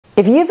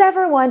If you've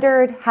ever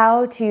wondered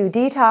how to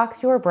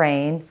detox your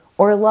brain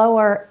or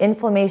lower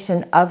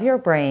inflammation of your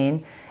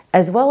brain,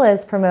 as well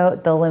as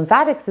promote the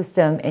lymphatic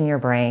system in your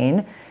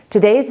brain,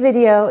 today's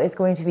video is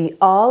going to be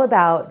all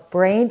about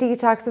brain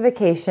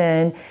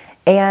detoxification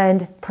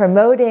and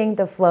promoting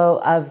the flow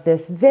of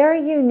this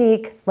very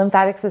unique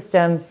lymphatic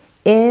system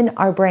in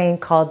our brain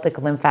called the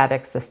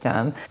glymphatic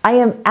system. I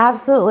am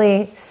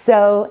absolutely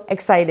so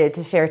excited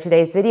to share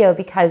today's video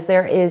because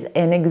there is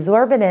an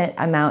exorbitant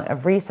amount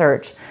of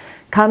research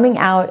coming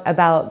out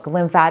about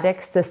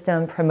glymphatic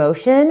system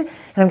promotion, and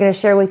I'm going to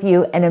share with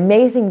you an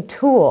amazing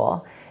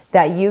tool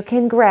that you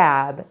can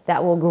grab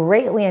that will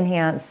greatly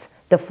enhance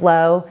the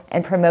flow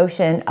and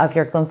promotion of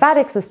your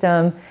glymphatic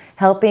system,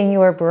 helping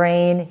your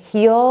brain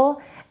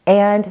heal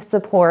and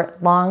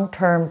support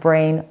long-term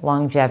brain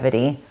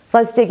longevity.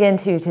 Let's dig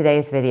into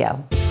today's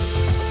video.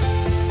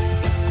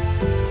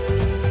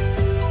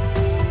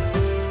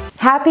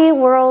 Happy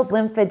World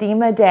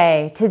Lymphedema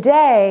Day.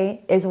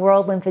 Today is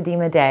World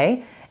Lymphedema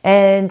Day.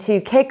 And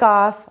to kick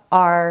off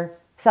our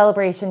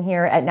celebration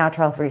here at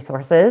Natural Health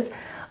Resources,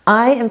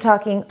 I am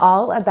talking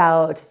all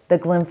about the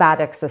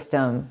glymphatic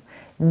system.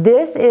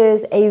 This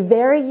is a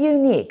very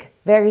unique,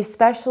 very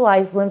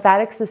specialized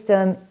lymphatic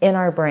system in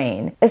our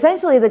brain.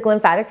 Essentially, the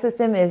glymphatic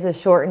system is a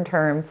shortened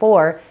term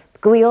for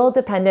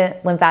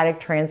glial-dependent lymphatic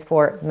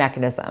transport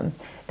mechanism.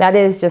 That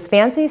is just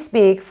fancy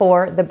speak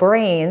for the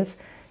brain's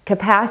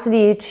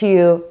capacity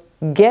to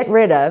get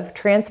rid of,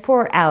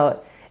 transport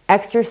out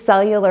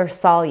extracellular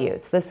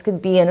solutes. This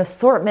could be an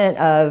assortment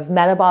of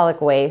metabolic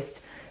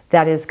waste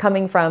that is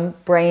coming from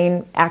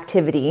brain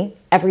activity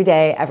every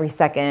day, every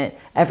second,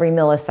 every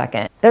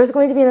millisecond. There's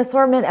going to be an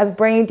assortment of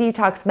brain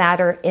detox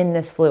matter in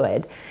this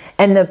fluid.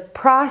 And the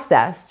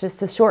process, just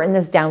to shorten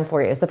this down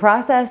for you, is the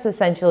process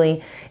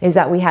essentially is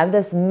that we have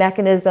this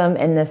mechanism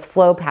and this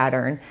flow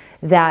pattern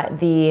that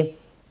the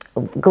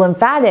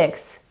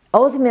glymphatics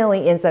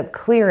ultimately ends up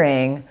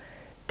clearing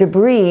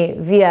debris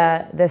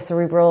via the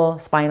cerebral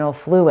spinal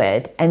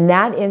fluid, and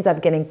that ends up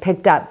getting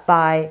picked up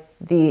by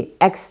the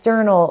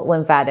external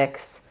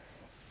lymphatics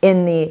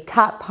in the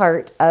top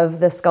part of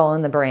the skull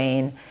and the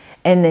brain,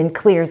 and then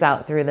clears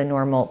out through the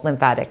normal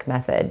lymphatic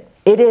method.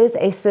 It is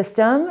a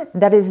system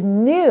that is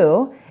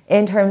new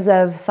in terms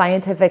of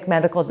scientific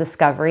medical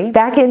discovery.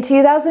 Back in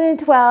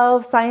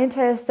 2012,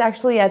 scientists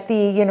actually at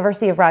the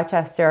University of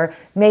Rochester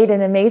made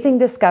an amazing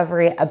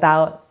discovery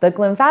about the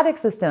glymphatic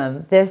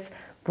system, this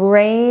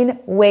brain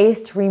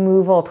waste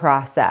removal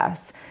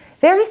process.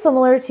 Very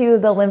similar to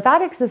the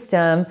lymphatic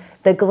system,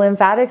 the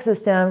glymphatic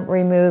system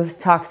removes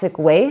toxic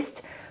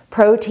waste,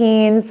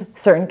 proteins,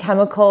 certain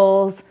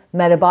chemicals,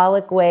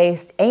 metabolic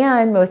waste,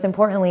 and most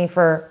importantly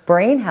for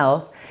brain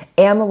health,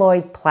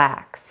 amyloid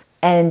plaques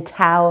and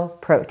tau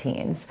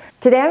proteins.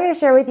 Today I'm going to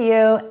share with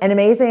you an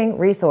amazing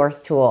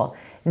resource tool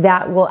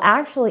that will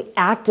actually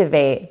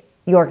activate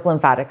your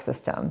glymphatic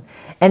system.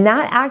 And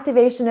that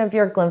activation of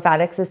your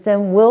glymphatic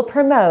system will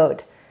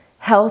promote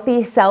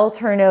healthy cell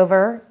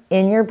turnover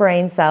in your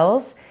brain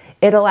cells.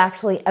 It'll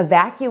actually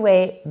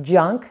evacuate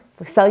junk,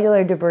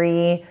 cellular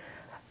debris,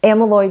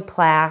 amyloid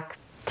plaques,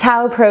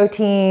 tau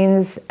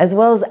proteins, as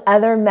well as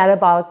other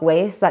metabolic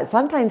waste that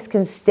sometimes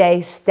can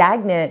stay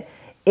stagnant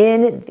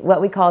in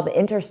what we call the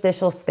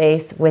interstitial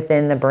space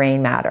within the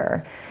brain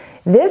matter.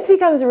 This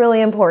becomes really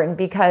important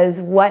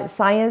because what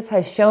science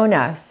has shown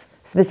us,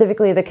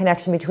 specifically the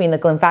connection between the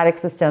glymphatic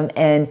system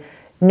and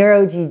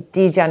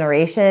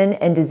neurodegeneration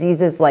and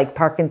diseases like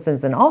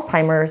Parkinson's and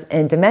Alzheimer's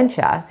and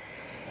dementia,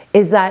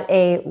 is that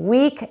a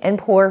weak and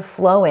poor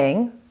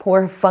flowing,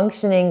 poor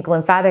functioning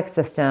glymphatic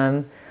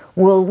system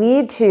will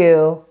lead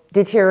to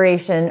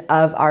deterioration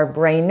of our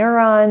brain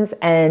neurons,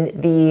 and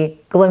the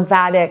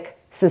glymphatic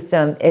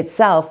system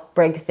itself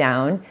breaks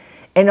down,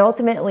 and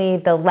ultimately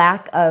the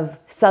lack of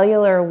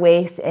cellular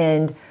waste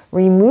and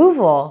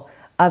removal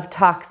of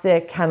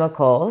toxic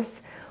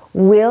chemicals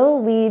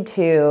will lead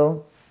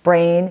to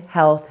brain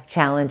health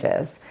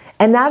challenges.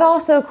 And that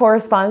also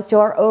corresponds to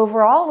our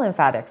overall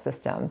lymphatic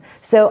system.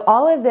 So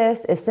all of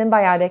this is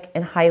symbiotic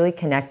and highly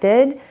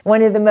connected.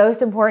 One of the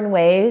most important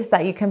ways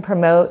that you can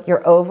promote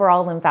your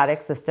overall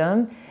lymphatic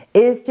system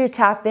is to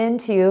tap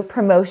into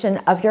promotion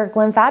of your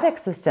glymphatic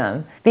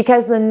system,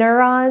 because the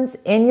neurons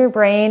in your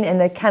brain and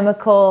the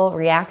chemical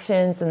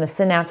reactions and the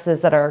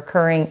synapses that are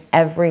occurring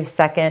every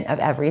second of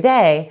every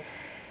day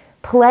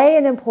play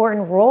an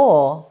important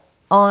role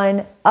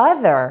on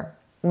other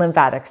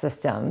lymphatic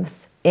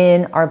systems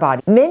in our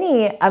body.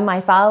 Many of my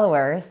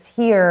followers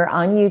here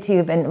on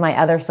YouTube and my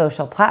other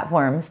social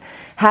platforms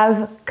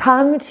have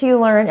come to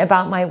learn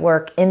about my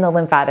work in the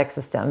lymphatic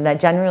system. That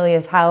generally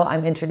is how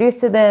I'm introduced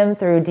to them,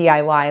 through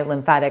DIY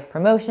lymphatic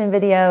promotion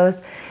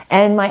videos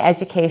and my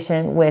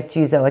education with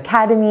Juzo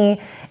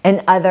Academy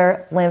and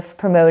other lymph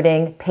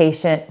promoting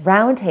patient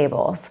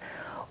roundtables.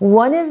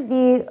 One of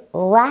the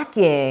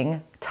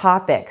lacking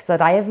topics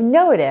that I have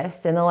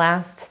noticed in the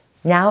last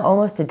now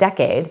almost a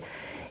decade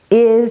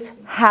is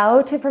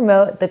how to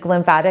promote the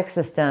glymphatic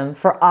system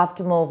for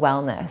optimal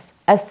wellness,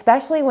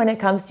 especially when it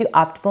comes to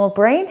optimal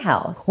brain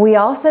health. We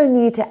also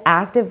need to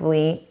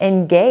actively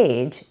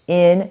engage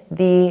in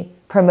the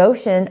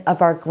promotion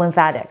of our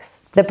glymphatics,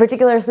 the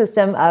particular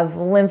system of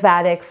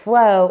lymphatic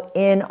flow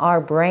in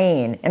our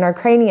brain, in our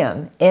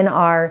cranium, in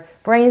our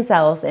brain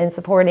cells, in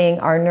supporting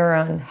our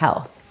neuron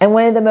health. And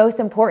one of the most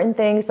important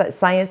things that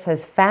science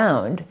has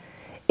found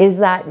is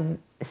that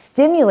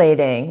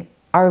stimulating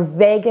our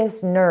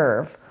vagus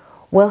nerve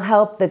will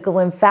help the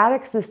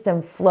glymphatic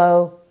system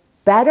flow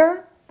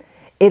better.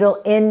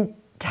 It'll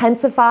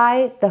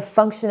intensify the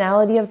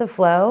functionality of the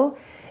flow,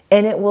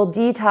 and it will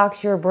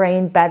detox your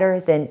brain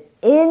better than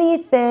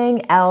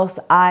anything else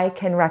I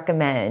can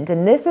recommend.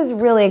 And this is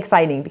really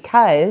exciting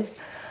because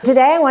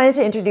today I wanted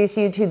to introduce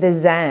you to the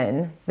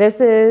Zen.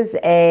 This is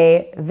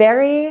a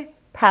very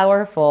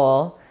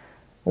powerful,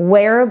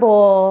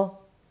 wearable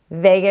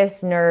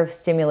vagus nerve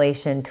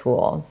stimulation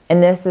tool.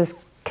 And this is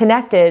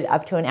connected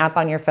up to an app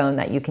on your phone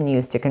that you can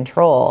use to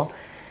control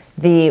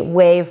the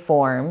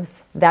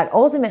waveforms that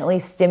ultimately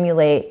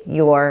stimulate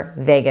your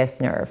vagus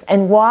nerve.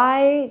 And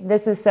why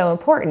this is so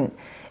important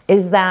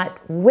is that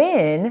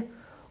when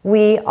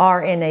we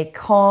are in a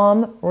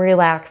calm,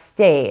 relaxed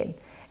state,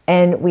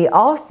 and we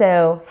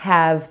also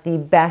have the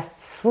best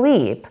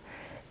sleep,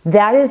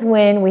 that is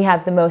when we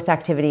have the most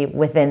activity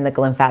within the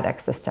glymphatic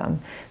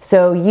system.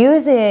 So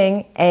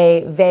using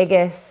a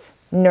vagus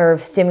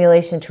nerve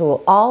stimulation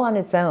tool all on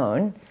its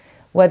own,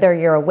 whether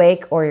you're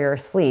awake or you're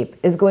asleep,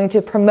 is going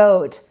to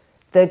promote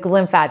the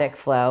glymphatic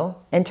flow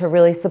and to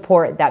really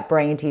support that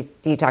brain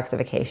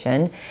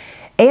detoxification.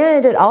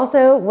 And it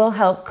also will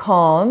help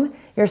calm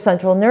your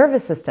central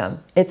nervous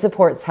system. It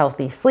supports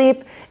healthy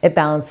sleep, it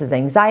balances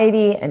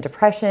anxiety and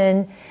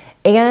depression,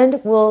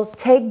 and will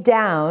take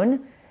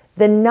down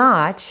the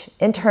notch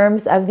in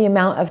terms of the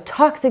amount of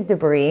toxic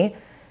debris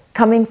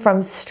coming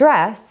from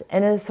stress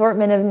and an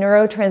assortment of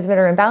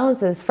neurotransmitter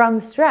imbalances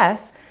from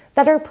stress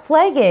that are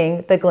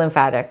plaguing the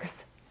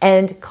glymphatics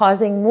and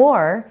causing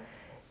more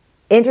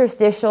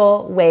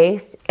interstitial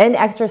waste and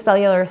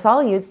extracellular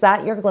solutes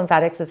that your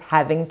glymphatics is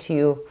having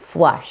to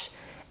flush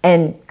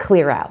and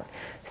clear out.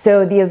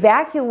 So the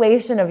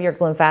evacuation of your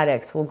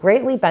glymphatics will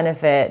greatly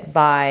benefit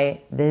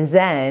by the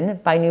Zen,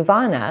 by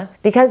Nuvana,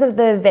 because of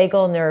the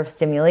vagal nerve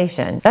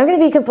stimulation. I'm going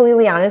to be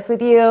completely honest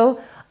with you.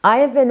 I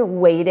have been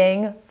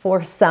waiting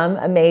for some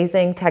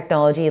amazing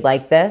technology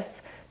like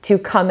this to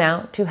come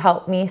out to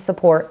help me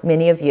support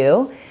many of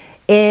you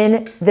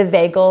in the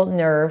vagal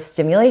nerve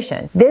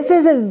stimulation. This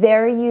is a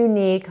very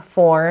unique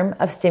form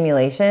of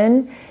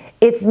stimulation.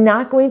 It's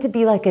not going to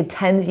be like a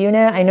TENS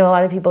unit. I know a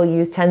lot of people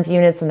use TENS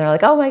units and they're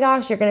like, oh my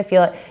gosh, you're gonna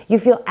feel it. You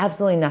feel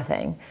absolutely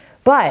nothing.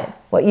 But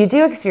what you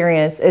do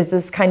experience is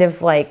this kind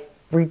of like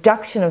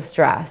reduction of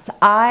stress.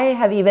 I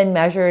have even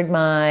measured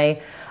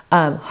my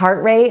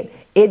heart rate.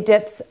 It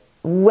dips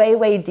way,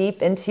 way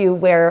deep into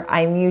where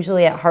I'm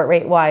usually at heart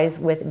rate wise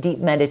with deep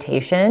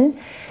meditation.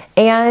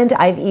 And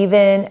I've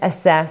even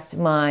assessed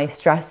my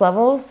stress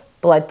levels,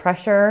 blood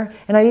pressure,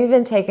 and I've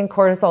even taken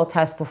cortisol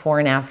tests before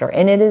and after.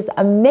 And it is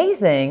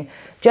amazing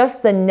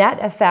just the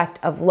net effect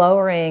of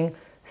lowering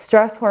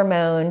stress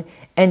hormone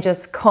and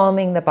just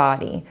calming the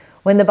body.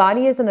 When the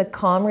body is in a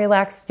calm,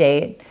 relaxed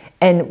state,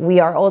 and we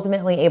are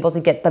ultimately able to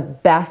get the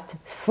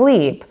best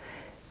sleep,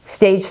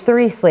 stage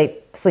 3 sleep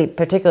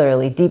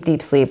particularly, deep,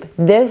 deep sleep,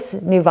 this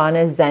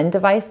Nuvana Zen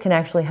device can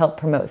actually help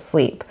promote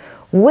sleep,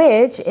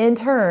 which in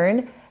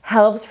turn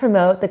helps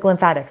promote the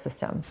glymphatic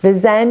system. The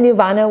Zen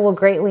Nuvana will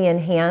greatly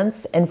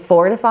enhance and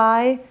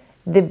fortify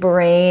the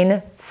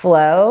brain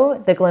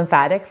flow, the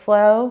glymphatic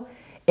flow,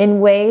 in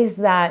ways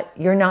that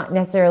you're not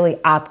necessarily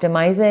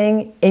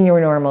optimizing in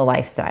your normal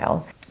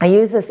lifestyle. I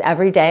use this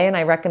every day and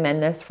I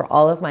recommend this for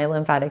all of my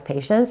lymphatic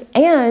patients.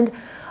 And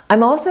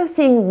I'm also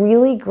seeing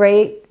really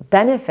great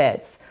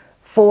benefits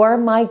for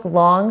my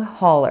long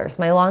haulers,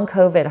 my long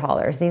COVID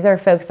haulers. These are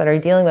folks that are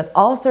dealing with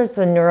all sorts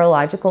of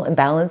neurological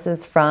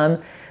imbalances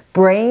from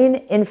brain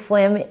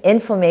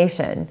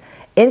inflammation.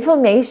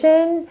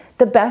 Inflammation,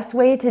 the best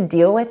way to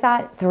deal with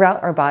that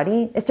throughout our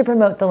body is to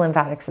promote the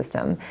lymphatic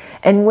system.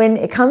 And when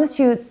it comes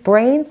to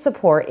brain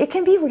support, it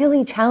can be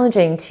really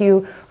challenging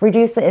to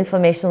reduce the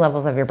inflammation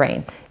levels of your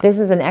brain. This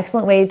is an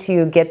excellent way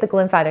to get the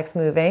glymphatics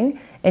moving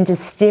and to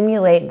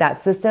stimulate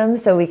that system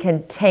so we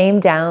can tame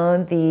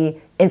down the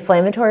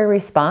inflammatory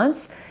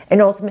response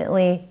and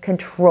ultimately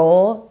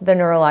control the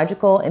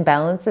neurological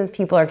imbalances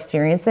people are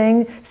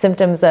experiencing,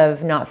 symptoms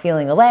of not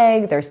feeling a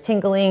leg, there's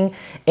tingling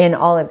in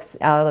all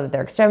of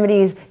their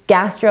extremities,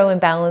 gastro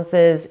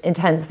imbalances,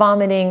 intense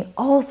vomiting,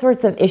 all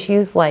sorts of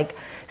issues like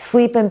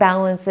sleep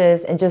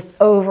imbalances and just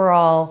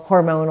overall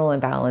hormonal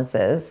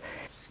imbalances.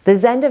 The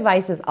Zen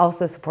device is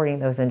also supporting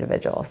those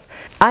individuals.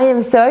 I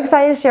am so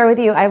excited to share with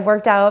you, I've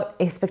worked out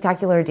a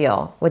spectacular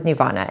deal with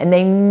Nuvana, and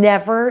they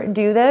never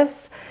do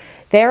this.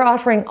 They're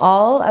offering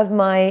all of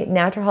my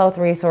natural health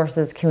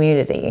resources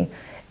community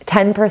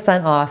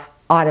 10% off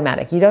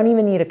automatic. You don't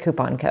even need a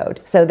coupon code.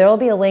 So there will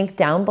be a link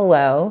down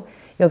below.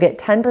 you'll get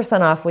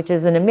 10% off, which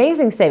is an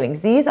amazing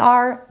savings. These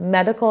are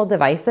medical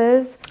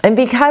devices. And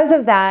because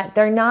of that,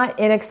 they're not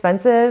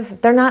inexpensive.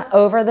 They're not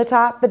over the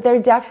top, but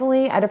they're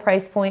definitely at a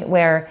price point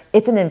where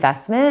it's an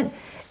investment.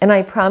 And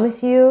I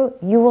promise you,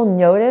 you will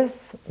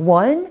notice,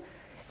 one,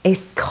 a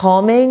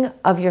calming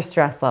of your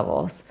stress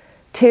levels.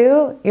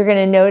 Two, you're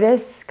gonna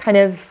notice kind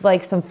of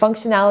like some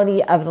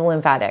functionality of the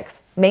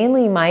lymphatics.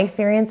 Mainly my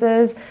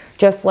experiences,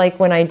 just like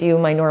when I do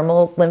my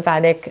normal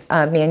lymphatic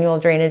manual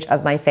drainage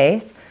of my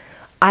face,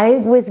 I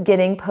was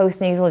getting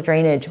post-nasal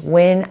drainage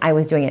when I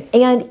was doing it,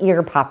 and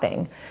ear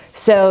popping.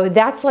 So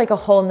that's like a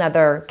whole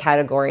nother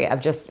category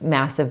of just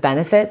massive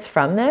benefits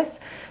from this,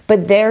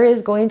 but there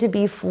is going to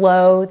be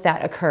flow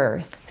that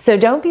occurs. So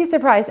don't be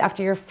surprised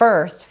after your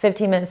first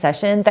 15-minute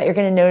session that you're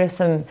gonna notice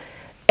some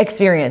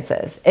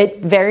experiences.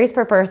 It varies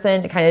per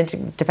person. It kind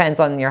of depends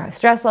on your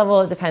stress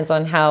level. It depends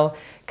on how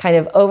kind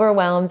of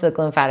overwhelmed the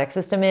glymphatic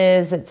system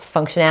is, its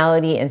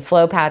functionality and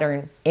flow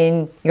pattern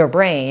in your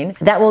brain.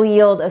 That will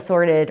yield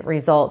assorted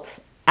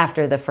results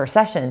after the first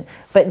session.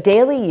 But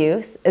daily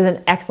use is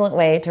an excellent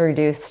way to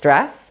reduce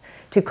stress,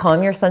 to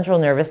calm your central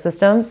nervous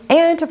system,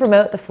 and to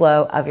promote the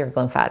flow of your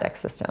glymphatic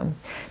system.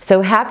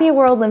 So happy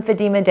World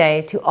Lymphedema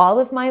Day to all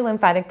of my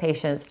lymphatic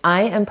patients.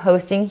 I am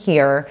posting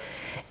here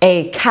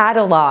a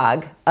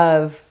catalog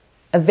of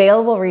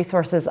available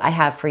resources I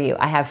have for you.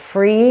 I have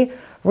free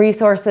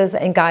resources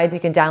and guides you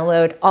can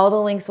download. All the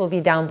links will be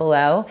down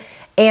below.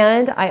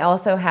 And I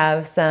also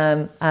have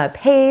some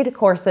paid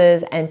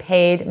courses and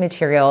paid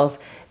materials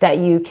that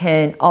you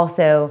can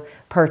also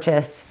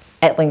purchase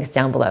at links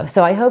down below.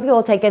 So I hope you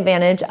will take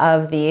advantage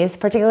of these,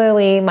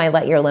 particularly my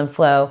Let Your Lymph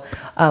Flow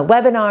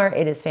webinar.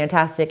 It is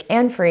fantastic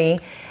and free.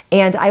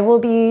 And I will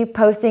be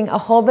posting a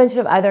whole bunch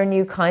of other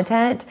new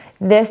content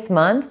this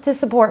month to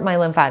support my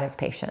lymphatic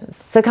patients.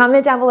 So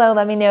comment down below,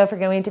 let me know if you're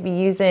going to be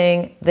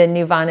using the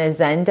Nuvana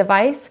Zen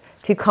device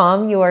to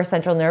calm your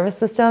central nervous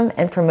system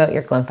and promote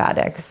your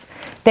glymphatics.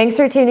 Thanks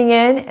for tuning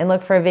in, and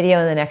look for a video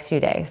in the next few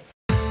days.